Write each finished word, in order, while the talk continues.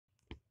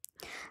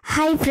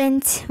Hi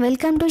friends,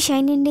 welcome to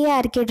shine India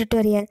RK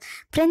tutorial.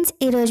 Friends,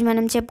 ఈరోజు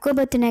మనం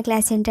చెప్పుకోబోతున్న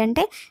class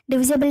ఏంటంటే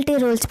divisibility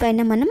rules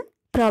పైన మనం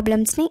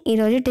ప్రాబ్లమ్స్ని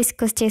ఈరోజు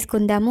డిస్కస్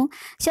చేసుకుందాము.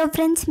 సో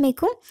ఫ్రెండ్స్,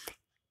 మీకు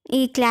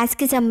ఈ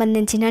క్లాస్కి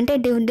సంబంధించిన అంటే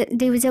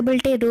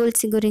డివిజిబిలిటీ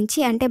రూల్స్ గురించి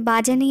అంటే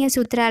భాజనీయ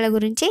సూత్రాల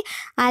గురించి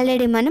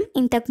ఆల్రెడీ మనం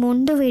ఇంతకు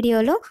ముందు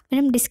వీడియోలో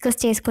మనం డిస్కస్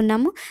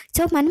చేసుకున్నాము.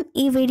 సో మనం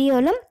ఈ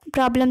వీడియోలో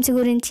ప్రాబ్లమ్స్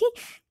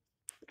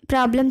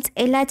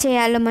ఎలా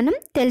చేయాలో మనం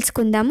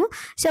తెలుసుకుందాము.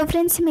 సో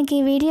ఫ్రెండ్స్, మీకు ఈ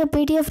వీడియో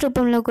పీడిఎఫ్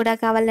రూపంలో కూడా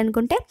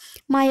కావాలనుకుంటే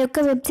మా యొక్క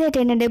వెబ్సైట్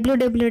అయిన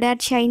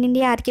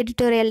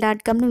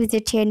www.shinindiaarktutorial.comను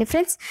విజిట్ చేయండి.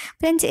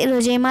 ఫ్రెండ్స్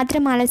ఈరోజు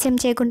ఏమాత్రం ఆలస్యం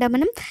చేయకుండా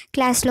మనం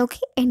క్లాస్లోకి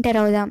ఎంటర్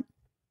అవుదాం.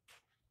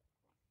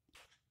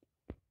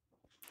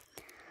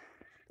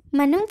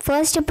 మనం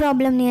ఫస్ట్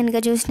ప్రాబ్లమ్ని కనుక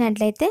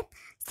చూసినట్లయితే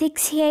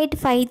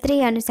 6853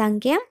 అను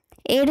సంఖ్య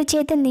 7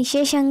 చేత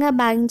నిశేషంగా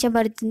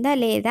భాగించబడుతుందా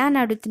లేదా అని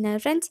అడుగుతున్నారు.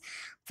 ఫ్రెండ్స్,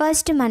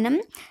 ఫస్ట్ మనం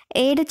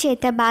 7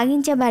 చేత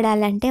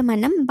భాగించబడాలంటే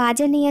మనం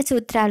భాజనీయ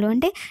సూత్రాలు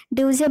అంటే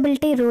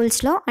డివిజిబిలిటీ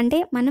రూల్స్లో అంటే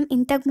మనం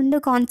ఇంతకుముందు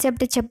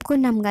కాన్సెప్ట్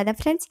చెప్పుకున్నాం కదా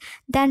ఫ్రెండ్స్.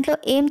 దాంట్లో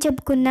ఏం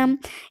చెప్పుకున్నాం?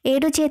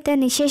 7 చేత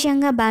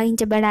నిశేషంగా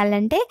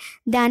భాగించబడాలంటే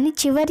దాని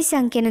చివరి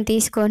సంఖ్యను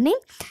తీసుకొని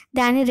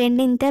దాన్ని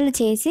రెండింతలు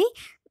చేసి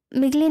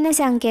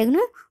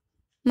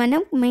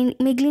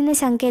మిగిలిన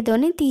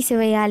సంఖ్యతోని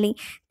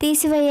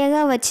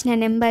తీసివేయగా వచ్చిన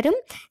నెంబరు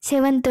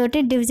 7 తోటి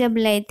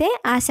డివిజిబుల్ అయితే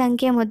ఆ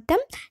సంఖ్య మొత్తం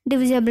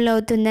డివిజిబుల్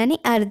అవుతుందని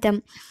అర్థం.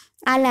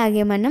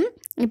 అలాగే మనం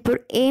ఇప్పుడు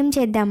ఏం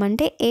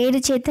చేద్దామంటే 7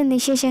 చేత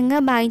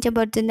నిశేషంగా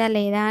భాగించబడుతుందా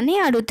లేదా అని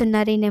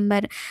అడుగుతున్నారు ఈ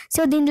నెంబర్.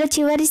 సో దీంట్లో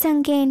చివరి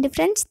సంఖ్య ఏంటి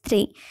ఫ్రెండ్స్?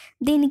 3.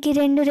 దీనికి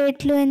 2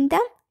 రెట్లు ఎంత?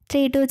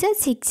 3 2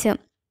 6.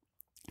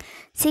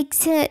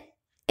 6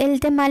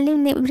 వెళ్తే మళ్ళీ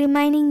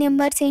రిమైనింగ్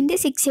నెంబర్స్ ఏంటి?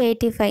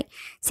 685.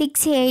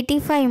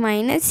 685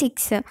 మైనస్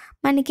 6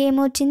 మనకి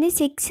ఏమొచ్చింది?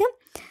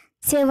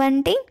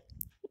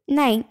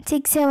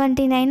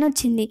 679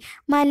 వచ్చింది.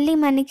 మళ్ళీ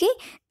మనకి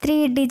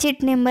 3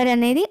 డిజిట్ నెంబర్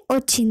అనేది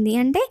వచ్చింది.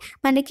 అంటే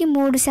మనకి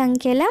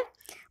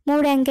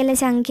 3 అంకెల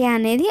సంఖ్య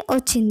అనేది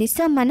వచ్చింది.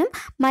 సో మనం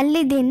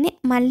మళ్ళీ దీన్ని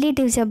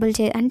డివిజిబుల్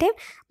అంటే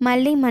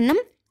మళ్ళీ మనం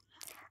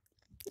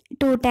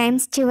 2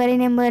 టైమ్స్ చివరి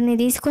నెంబర్ని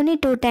తీసుకొని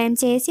 2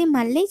 టైమ్స్ చేసి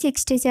మళ్ళీ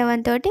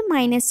 67 తోటి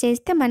మైనస్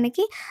చేస్తే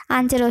మనకి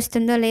ఆన్సర్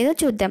వస్తుందో లేదో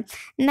చూద్దాం.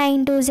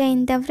 9 2s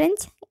ఎంత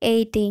ఫ్రెండ్స్?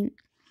 18.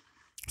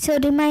 సో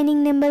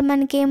రిమైనింగ్ నెంబర్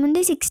మనకి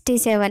ఏముంది?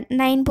 67.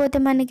 9 పోతే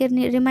మనకి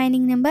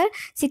రిమైనింగ్ నెంబర్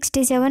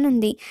 67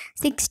 ఉంది.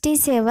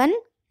 67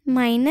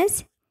 మైనస్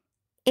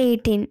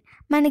 18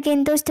 మనకి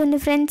ఎంత వస్తుంది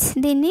ఫ్రెండ్స్?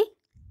 దీన్ని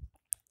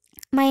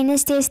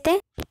మైనస్ చేస్తే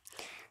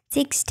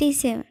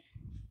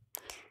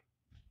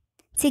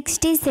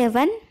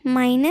 67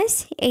 మైనస్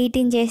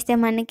 18 చేస్తే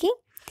మనకి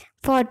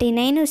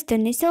 49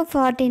 వస్తుంది. సో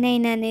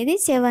 49 అనేది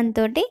 7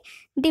 తోటి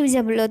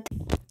డివిజిబుల్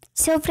అవుతుంది.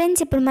 సో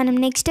ఫ్రెండ్స్, ఇప్పుడు మనం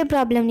నెక్స్ట్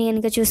ప్రాబ్లమ్ని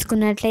కనుక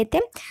చూసుకున్నట్లయితే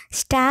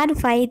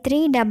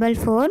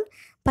 *5344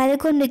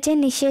 11 చే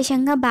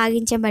నిశేషంగా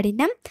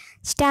భాగించబడిన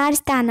స్టార్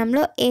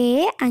స్థానంలో ఏ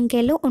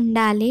అంకెలు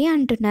ఉండాలి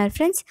అంటున్నారు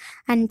ఫ్రెండ్స్.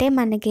 అంటే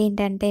మనకి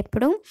ఏంటంటే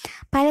ఇప్పుడు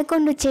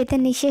 11 చేత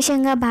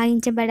నిశేషంగా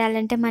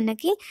భాగించబడాలంటే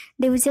మనకి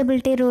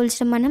డివిజిబిలిటీ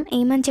రూల్స్లో మనం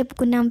ఏమని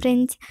చెప్పుకున్నాం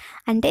ఫ్రెండ్స్?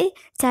 అంటే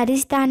సరి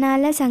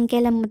స్థానాల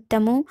సంఖ్యల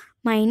మొత్తము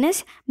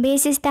మైనస్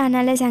బేసి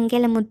స్థానాల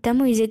సంఖ్యల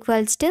మొత్తము =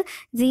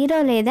 0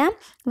 లేదా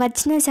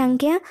వచ్చిన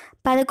సంఖ్య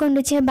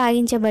 11 చే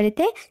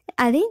భాగించబడితే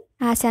అది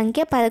ఆ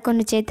సంఖ్య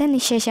 11 చేత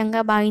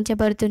నిశేషంగా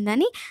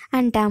భాగించబడుతుందని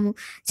అంటాము.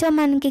 సో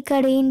మనకి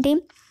ఇక్కడ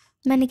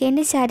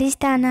మనకేంటి? సరి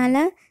స్థానాల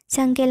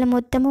సంఖ్యల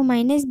మొత్తము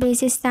మైనస్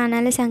బేసి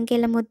స్థానాల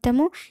సంఖ్యల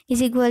మొత్తము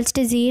 =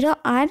 0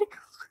 ఆర్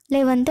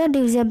 11తో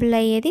డివిజిబుల్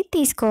అయ్యేది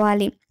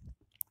తీసుకోవాలి.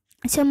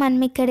 సో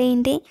మనం ఇక్కడ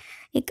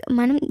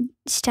మనం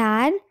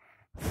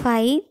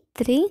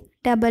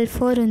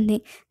 *5344 ఉంది.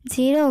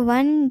 0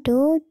 1 2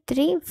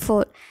 3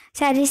 4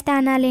 సరి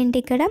స్థానాలు ఏంటి?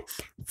 ఇక్కడ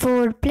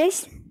 4 +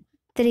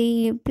 3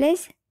 +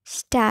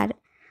 స్టార్.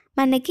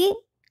 మనకి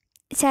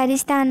సరి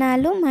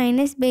స్థానాలు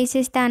మైనస్ బేసి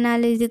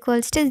స్థానాలు =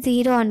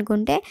 0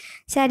 అనుకుంటే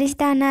సరి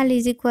స్థానాలు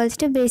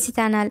బేసి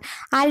స్థానాలు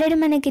ఆల్రెడీ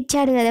మనకి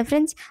ఇచ్చాడు కదా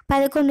ఫ్రెండ్స్,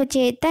 11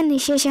 చేత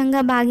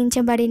నిశేషంగా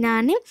భాగించబడిన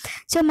అని.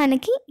 సో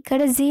మనకి ఇక్కడ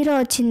 0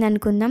 వచ్చింది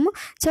అనుకుందాము.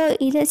 సో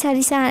ఇది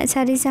సరి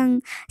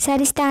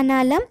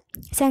స్థానాల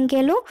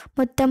సంఖ్యలు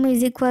మొత్తము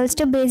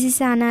 = బేసి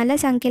స్థానాల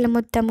సంఖ్యల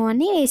మొత్తము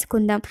అని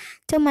వేసుకుందాం.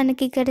 సో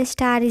మనకి ఇక్కడ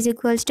స్టార్ =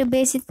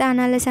 బేసి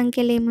స్థానాల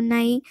సంఖ్యలు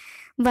ఏమున్నాయి?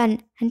 1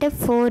 అంటే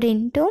 4 ×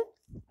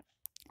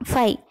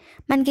 5.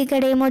 మనకి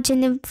ఇక్కడ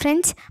ఏమొచ్చింది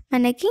ఫ్రెండ్స్?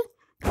 మనకి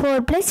 4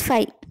 +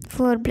 5.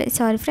 4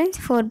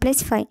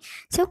 + 5.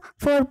 సో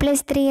 4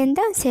 + 3 ఎంత?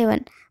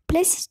 7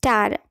 ప్లస్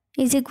స్టార్ =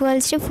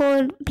 4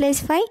 +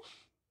 5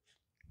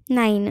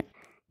 9.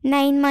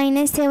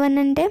 9 - 7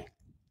 అంటే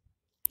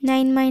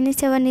 9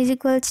 - 7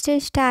 =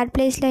 స్టార్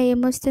ప్లేస్లో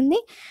ఏమొస్తుంది?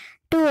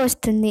 2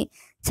 వస్తుంది.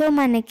 సో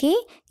మనకి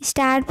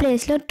స్టార్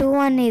ప్లేస్లో 2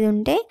 అనేది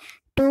ఉంటే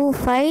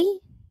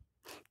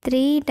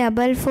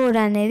 25344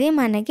 అనేది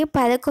మనకి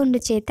 11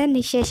 చేత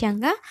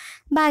నిశేషంగా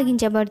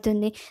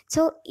భాగించబడుతుంది.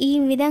 సో ఈ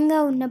విధంగా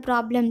ఉన్న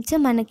ప్రాబ్లమ్స్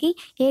మనకి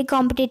ఏ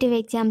కాంపిటేటివ్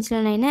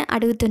ఎగ్జామ్స్లోనైనా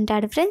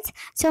అడుగుతుంటాడు ఫ్రెండ్స్.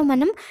 సో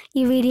మనం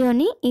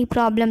ఈ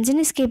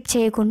ప్రాబ్లమ్స్ని స్కిప్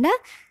చేయకుండా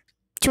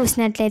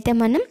చూసినట్లయితే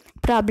మనం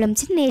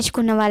ప్రాబ్లమ్స్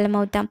నేర్చుకున్న వాళ్ళం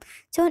అవుతాం.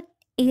 సో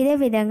ఇదే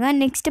విధంగా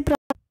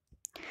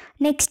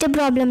నెక్స్ట్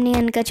ప్రాబ్లమ్ని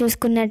కనుక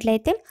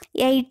చూసుకున్నట్లయితే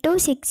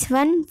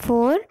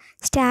 82614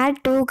 స్టార్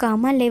 2,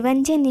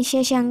 11చే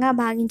నిశేషంగా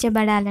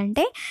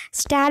భాగించబడాలంటే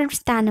స్టార్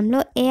స్థానంలో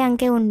ఏ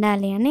అంకె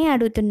ఉండాలి అని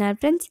అడుగుతున్నారు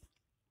ఫ్రెండ్స్.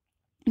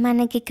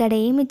 మనకి ఇక్కడ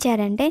ఏమి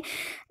ఇచ్చారంటే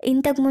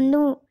ఇంతకుముందు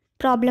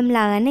ప్రాబ్లం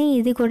లాగానే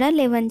ఇది కూడా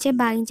 11చే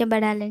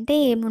భాగించబడాలంటే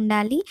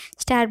ఏముండాలి,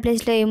 స్టార్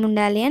ప్లేస్లో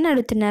ఏముండాలి అని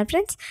అడుగుతున్నారు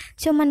ఫ్రెండ్స్.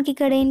 సో మనకి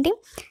ఇక్కడ ఏంటి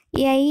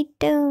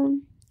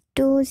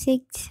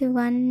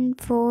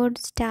 82614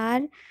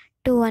 స్టార్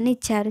 2 అని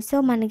ఇచ్చారు. సో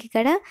మనకి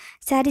ఇక్కడ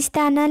సరి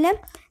స్థానాల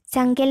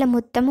సంఖ్యల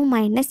మొత్తము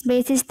మైనస్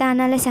బేసి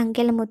స్థానాల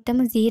సంఖ్యల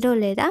మొత్తము 0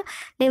 లేదా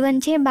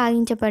 11చే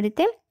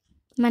భాగించబడితే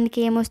మనకి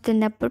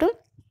ఏమొస్తుంది, అప్పుడు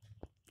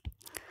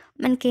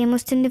మనకి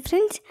ఏమొస్తుంది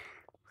ఫ్రెండ్స్,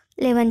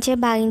 11చే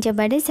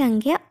భాగించబడే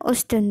సంఖ్య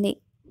వస్తుంది.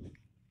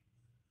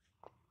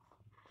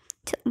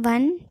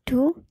 1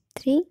 2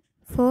 3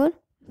 4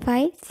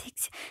 5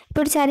 6.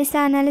 ఇప్పుడు సరి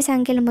స్థానాల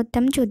సంఖ్యల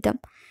మొత్తం చూద్దాం.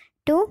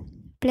 2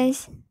 +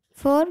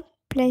 4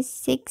 +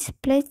 6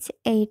 +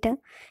 8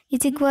 =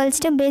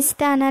 బేసి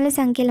స్థానాల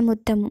సంఖ్యల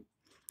మొత్తము.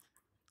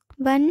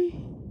 1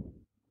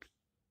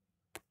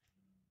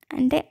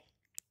 అంటే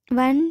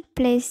 1 +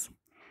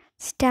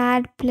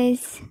 స్టార్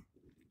ప్లస్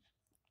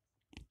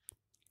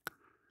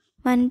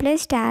 1 +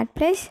 స్టార్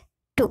ప్లస్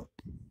 2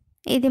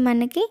 ఇది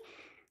మనకి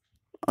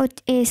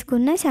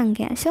వేసుకున్న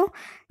సంఖ్య. So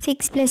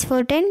 6 +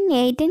 4 10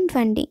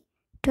 18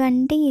 20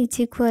 20 =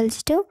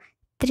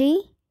 3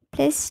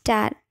 +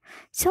 star.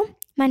 సో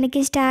మనకి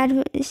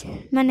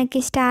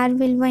స్టార్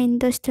విలువ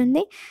ఎంత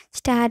వస్తుంది,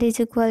 స్టార్ =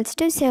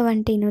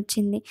 17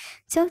 వచ్చింది.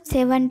 సో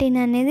 17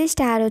 అనేది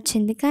స్టార్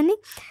వచ్చింది, కానీ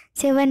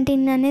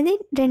 17 అనేది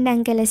 2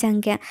 అంకెల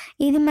సంఖ్య.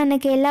 ఇది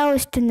మనకి ఎలా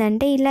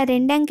వస్తుందంటే ఇలా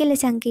 2 అంకెల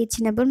సంఖ్య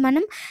ఇచ్చినప్పుడు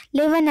మనం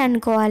 11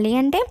 అనుకోవాలి.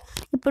 అంటే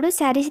ఇప్పుడు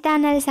సరి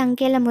స్థానాల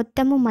సంఖ్యల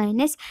మొత్తము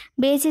మైనస్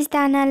బేసి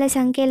స్థానాల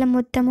సంఖ్యల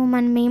మొత్తము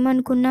మనం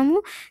ఏమనుకున్నాము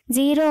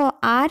 0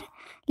 ఆర్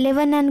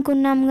 11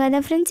 అనుకున్నాము కదా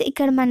ఫ్రెండ్స్.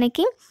 ఇక్కడ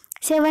మనకి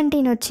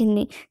 17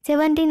 వచ్చింది.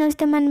 17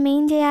 వస్తే మనం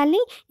ఏం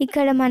చేయాలి,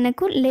 ఇక్కడ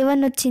మనకు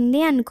 11 వచ్చింది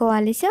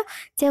అనుకోవాలి. సో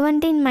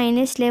 17 -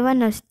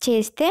 11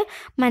 చేస్తే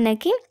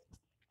మనకి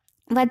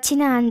వచ్చే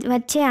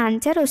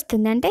ఆన్సర్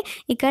వస్తుంది. అంటే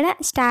ఇక్కడ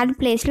స్టార్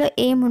ప్లేస్లో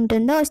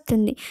ఏముంటుందో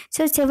వస్తుంది.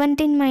 సో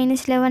 17 -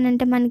 11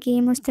 అంటే మనకి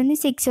ఏమొస్తుంది,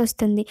 6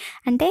 వస్తుంది.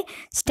 అంటే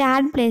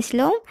స్టార్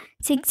ప్లేస్లో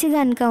 6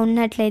 కనుక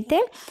ఉన్నట్లయితే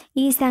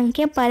ఈ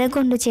సంఖ్య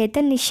 11 చేత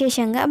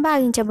నిశేషంగా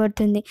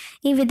భాగించబడుతుంది.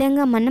 ఈ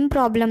విధంగా మనం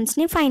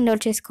ప్రాబ్లమ్స్ని ఫైండ్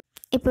అవుట్ చేసుకోవాలి.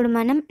 ఇప్పుడు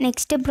మనం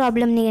నెక్స్ట్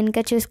ప్రాబ్లమ్ని కనుక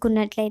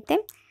చూసుకున్నట్లయితే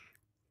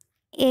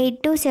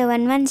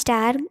 8271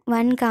 స్టార్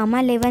 1,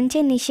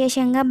 11చే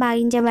నిశేషంగా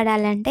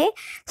భాగించబడాలంటే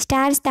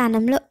స్టార్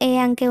స్థానంలో ఏ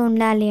అంకె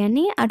ఉండాలి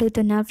అని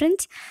అడుగుతున్నారు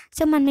ఫ్రెండ్స్.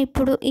 సో మనం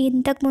ఇప్పుడు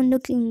ఇంతకుముందు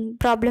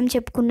ప్రాబ్లం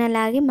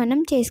చెప్పుకున్నలాగే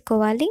మనం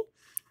చేసుకోవాలి.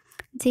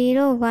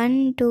 0 1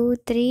 2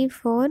 3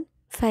 4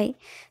 5.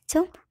 సో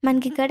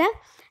మనకి ఇక్కడ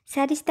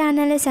సరి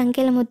స్థానాల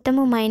సంఖ్యల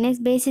మొత్తము మైనస్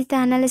బేసి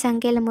స్థానాల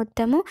సంఖ్యల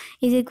మొత్తము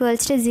 =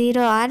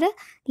 0 ఆర్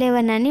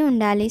 11 అని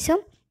ఉండాలి. సో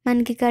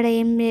మనకి ఇక్కడ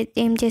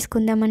ఏం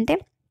చేసుకుందామంటే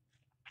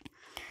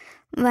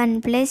 1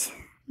 +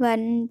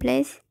 1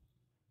 +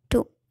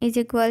 2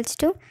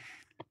 =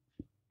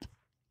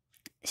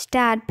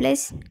 స్టార్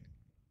ప్లస్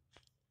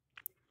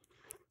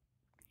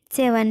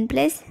 7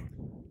 +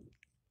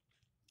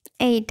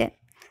 8.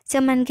 సో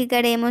మనకి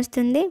ఇక్కడ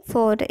ఏమొస్తుంది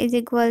 4 =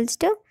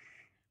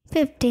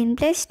 15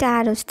 +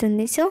 స్టార్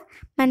వస్తుంది. సో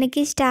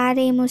మనకి స్టార్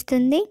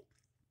ఏమొస్తుంది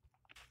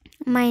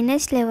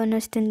 -11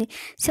 వస్తుంది.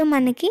 సో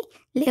మనకి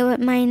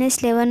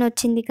 -11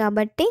 వచ్చింది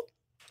కాబట్టి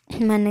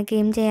మనకి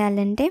ఏం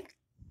చేయాలంటే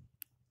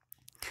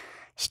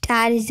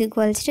స్టార్ =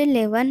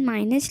 11 -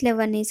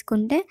 11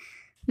 తీసుకుంటే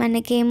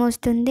మనకి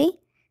ఏమొస్తుంది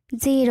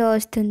 0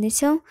 వస్తుంది.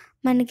 సో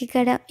మనకి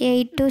ఇక్కడ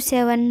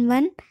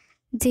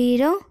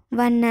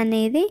 827101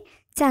 అనేది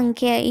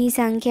ఈ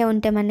సంఖ్య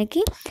ఉంటే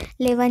మనకి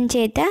 11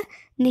 చేత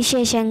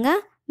నిశేషంగా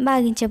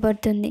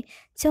భాగించబడుతుంది.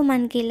 సో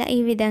మనకి ఈ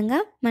విధంగా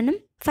మనం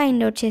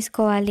ఫైండ్ అవుట్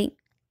చేసుకోవాలి.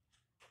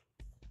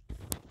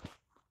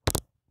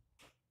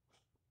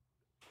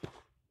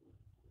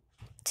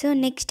 సో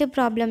నెక్స్ట్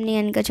ప్రాబ్లమ్ని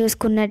కనుక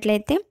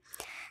చూసుకున్నట్లయితే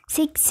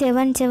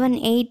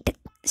 6778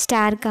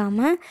 స్టార్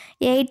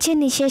 8చే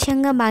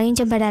నిశేషంగా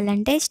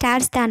భాగించబడాలంటే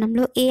స్టార్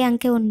స్థానంలో ఏ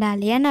అంకె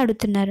ఉండాలి అని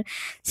అడుగుతున్నారు.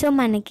 సో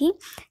మనకి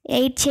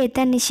 8 చేత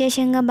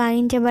నిశేషంగా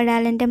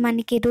భాగించబడాలంటే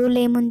మనకి రూల్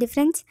ఏముంది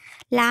ఫ్రెండ్స్,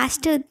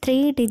 లాస్ట్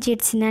 3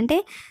 డిజిట్స్ని అంటే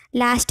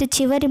లాస్ట్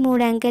చివరి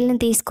 3 అంకెలను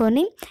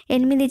తీసుకొని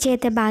 8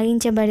 చేత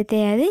భాగించబడితే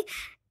అది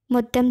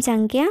మొత్తం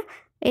సంఖ్య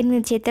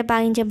 8 చేత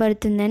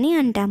భాగించబడుతుందని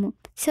అంటాము.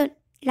 సో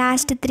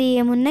లాస్ట్ 3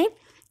 ఏమున్నాయి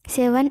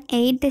 7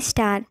 8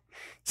 స్టార్.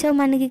 సో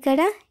మనకి ఇక్కడ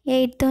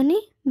 8తోని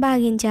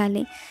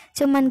భాగించాలి.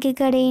 సో మనకి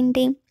ఇక్కడ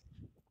ఏంటి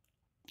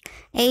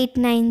 8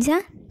 9s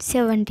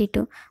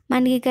 72.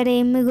 మనకి ఇక్కడ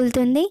ఏం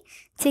మిగులుతుంది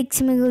 6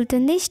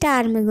 మిగులుతుంది,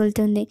 స్టార్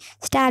మిగులుతుంది.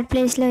 స్టార్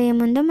ప్లేస్లో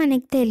ఏముందో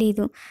మనకి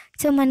తెలీదు.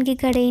 సో మనకి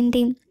ఇక్కడ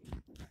ఏంటి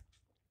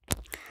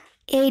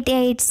 8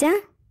 8s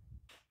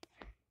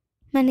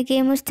మనకి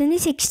ఏమొస్తుంది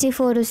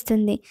 64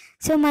 వస్తుంది.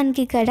 సో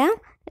మనకి ఇక్కడ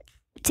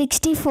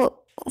 64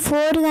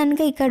 4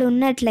 కనుక ఇక్కడ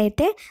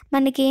ఉన్నట్లయితే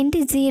మనకి ఏంటి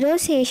 0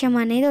 శేషం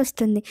అనేది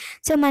వస్తుంది.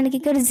 సో మనకి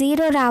ఇక్కడ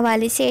 0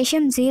 రావాలి,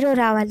 శేషం 0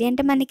 రావాలి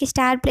అంటే మనకి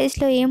స్టార్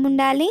ప్లేస్లో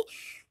ఏముండాలి,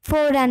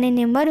 4 అనే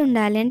నెంబర్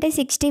ఉండాలి. అంటే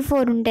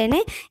 64 ఉంటేనే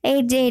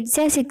 8 8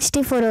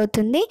 64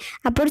 అవుతుంది.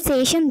 అప్పుడు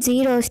శేషం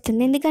 0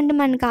 వస్తుంది. ఎందుకంటే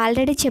మనకు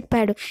ఆల్రెడీ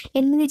చెప్పాడు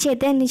 8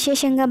 చేత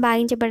నిశేషంగా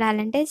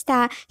భాగించబడాలంటే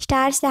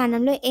స్టార్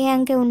స్థానంలో ఏ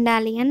అంకె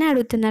ఉండాలి అని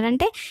అడుగుతున్నారు.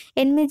 అంటే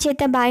 8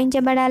 చేత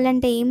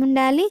భాగించబడాలంటే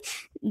ఏముండాలి,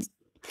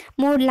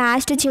 3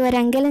 లాస్ట్ చివరి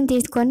అంకెలను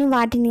తీసుకొని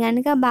వాటిని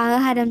కనుక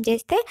భాగాహారం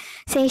చేస్తే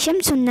శేషం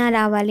 0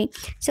 రావాలి.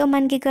 సో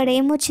మనకి ఇక్కడ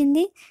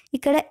ఏమొచ్చింది,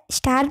 ఇక్కడ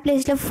స్టార్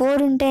ప్లేస్లో 4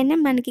 ఉంటేనే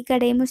మనకి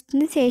ఇక్కడ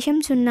ఏమొస్తుంది, శేషం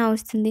 0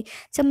 వస్తుంది.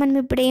 సో మనం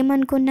ఇప్పుడు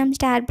ఏమనుకున్నాం,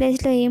 స్టార్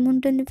ప్లేస్లో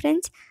ఏముంటుంది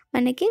ఫ్రెండ్స్,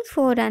 మనకి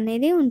 4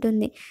 అనేది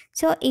ఉంటుంది.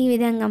 సో ఈ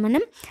విధంగా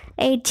మనం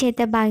 8 చేత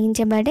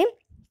భాగించబడే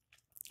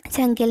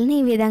సంఖ్యలను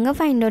ఈ విధంగా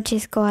ఫైండ్ అవుట్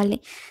చేసుకోవాలి.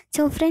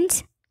 సో ఫ్రెండ్స్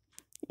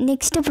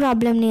నెక్స్ట్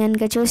ప్రాబ్లమ్ని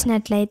కనుక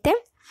చూసినట్లయితే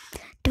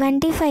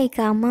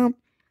 25,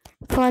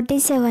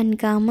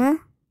 47,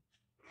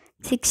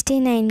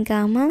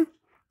 69,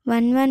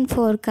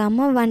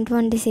 114,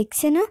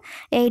 126ను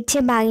 8 చే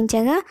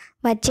భాగించగా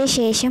వచ్చే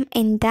శేషం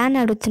ఎంత అని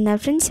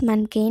అడుగుతున్నారు ఫ్రెండ్స్.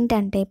 మనకి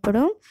ఏంటంటే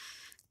ఇప్పుడు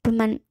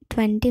మన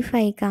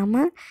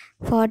 25,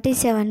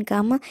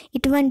 47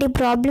 ఇటువంటి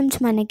ప్రాబ్లమ్స్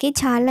మనకి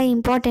చాలా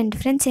ఇంపార్టెంట్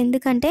ఫ్రెండ్స్.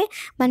 ఎందుకంటే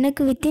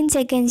మనకు వితిన్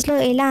సెకండ్స్లో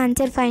ఎలా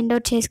ఆన్సర్ ఫైండ్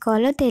అవుట్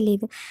చేసుకోవాలో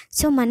తెలియదు.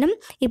 సో మనం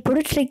ఇప్పుడు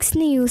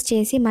ట్రిక్స్ని యూజ్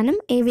చేసి మనం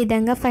ఏ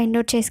విధంగా ఫైండ్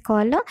అవుట్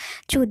చేసుకోవాలో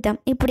చూద్దాం.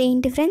 ఇప్పుడు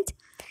ఏంటి ఫ్రెండ్స్,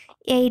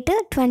 8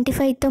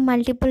 25తో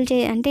మల్టిపుల్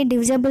అంటే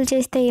డివిజబుల్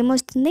చేస్తే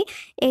ఏమొస్తుంది,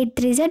 8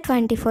 3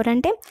 24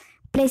 అంటే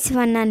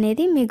 +1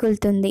 అనేది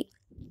మిగులుతుంది.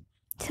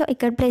 సో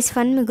ఇక్కడ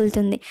 +1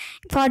 మిగులుతుంది.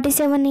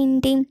 47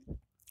 ఏంటి,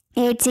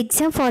 8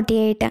 6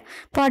 48,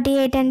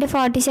 48 అంటే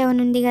 47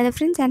 ఉంది కదా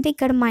ఫ్రెండ్స్, అంటే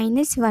ఇక్కడ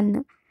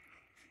 -1.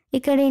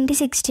 ఇక్కడ ఏంటి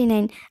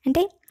 69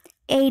 అంటే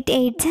 8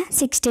 8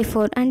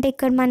 64 అంటే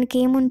ఇక్కడ మనకి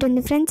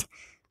ఏముంటుంది ఫ్రెండ్స్,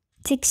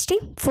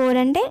 64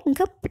 అంటే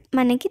ఇంకా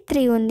మనకి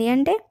 3 ఉంది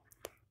అంటే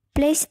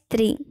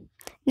 +3.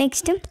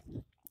 నెక్స్ట్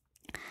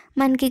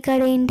మనకి ఇక్కడ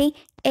ఏంటి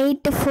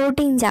 8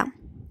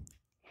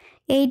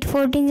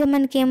 14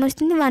 మనకి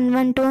ఏమొస్తుంది,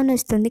 112 అని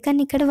వస్తుంది. కానీ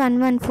ఇక్కడ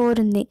 114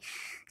 ఉంది.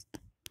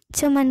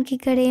 సో మనకి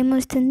ఇక్కడ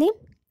ఏమొస్తుంది,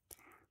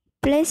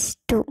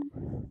 +2.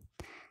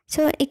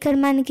 సో ఇక్కడ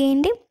మనకి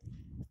ఏంటి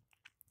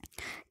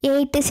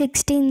 8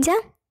 16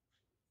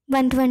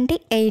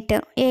 128,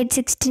 8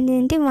 16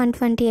 ఏంటి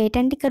 128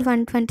 అంటే ఇక్కడ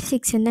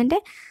 126 ఉంది అంటే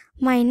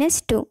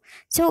 -2.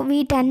 సో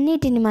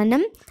వీటన్నిటిని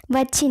మనం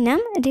వచ్చిన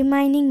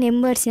రిమైనింగ్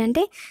నెంబర్స్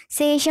అంటే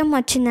శేషం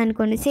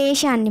వచ్చిందనుకోండి,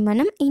 శేషాన్ని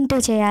మనం ఇంటూ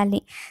చేయాలి.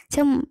 So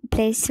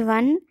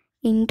 +1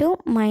 into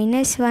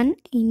 -1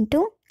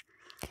 into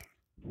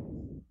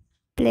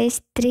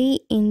 +3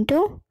 into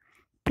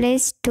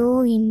 +2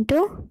 into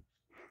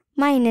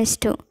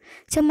 -2.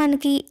 So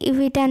మనకి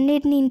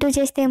వీటన్నిటిని ఇంటూ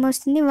చేస్తే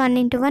ఏమొస్తుంది, 1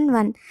 × 1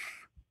 1,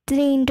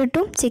 3 ×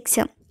 2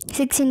 6,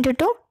 6 ×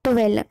 2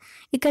 12.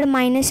 ఇక్కడ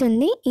మైనస్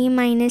ఉంది, ఈ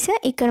మైనస్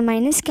ఇక్కడ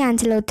మైనస్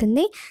క్యాన్సిల్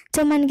అవుతుంది. సో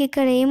మనకి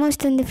ఇక్కడ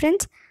ఏమొస్తుంది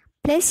ఫ్రెండ్స్,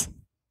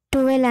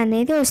 +12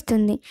 అనేది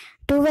వస్తుంది.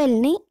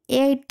 12ని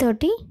 8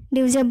 తోటి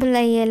డివిజబుల్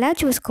అయ్యేలా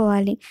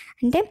చూసుకోవాలి.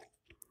 అంటే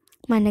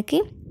మనకి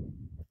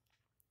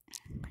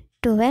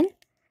 12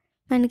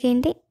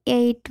 మనకేంటి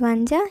 8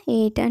 1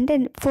 8 అంటే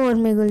 4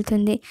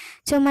 మిగులుతుంది.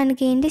 సో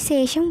మనకి ఏంటి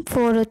శేషం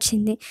 4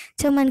 వచ్చింది.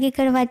 సో మనకి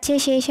ఇక్కడ వచ్చే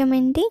శేషం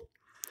ఏంటి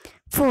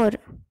 4.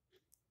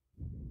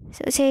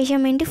 సో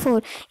శేషం ఏంటి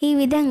 4. ఈ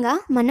విధంగా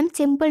మనం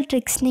సింపుల్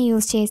ట్రిక్స్ని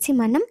యూజ్ చేసి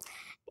మనం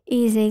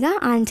ఈజీగా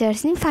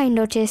ఆన్సర్స్ని ఫైండ్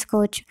అవుట్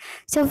చేసుకోవచ్చు.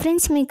 సో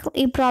ఫ్రెండ్స్ మీకు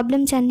ఈ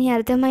ప్రాబ్లమ్స్ అన్నీ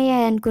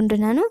అర్థమయ్యాయి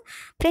అనుకుంటున్నాను.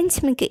 ఫ్రెండ్స్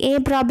మీకు ఏ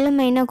ప్రాబ్లం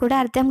అయినా కూడా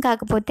అర్థం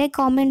కాకపోతే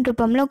కామెంట్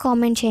రూపంలో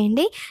కామెంట్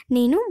చేయండి,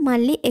 నేను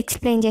మళ్ళీ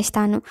ఎక్స్ప్లెయిన్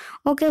చేస్తాను.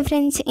 ఓకే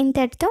ఫ్రెండ్స్,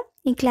 ఇంతటితో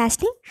ఈ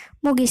క్లాస్ని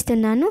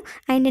ముగిస్తున్నాను.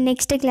 అండ్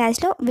నెక్స్ట్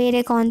క్లాస్లో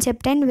వేరే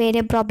కాన్సెప్ట్ అండ్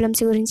వేరే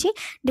ప్రాబ్లమ్స్ గురించి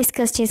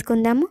డిస్కస్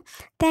చేసుకుందాము.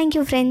 Thank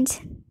you friends.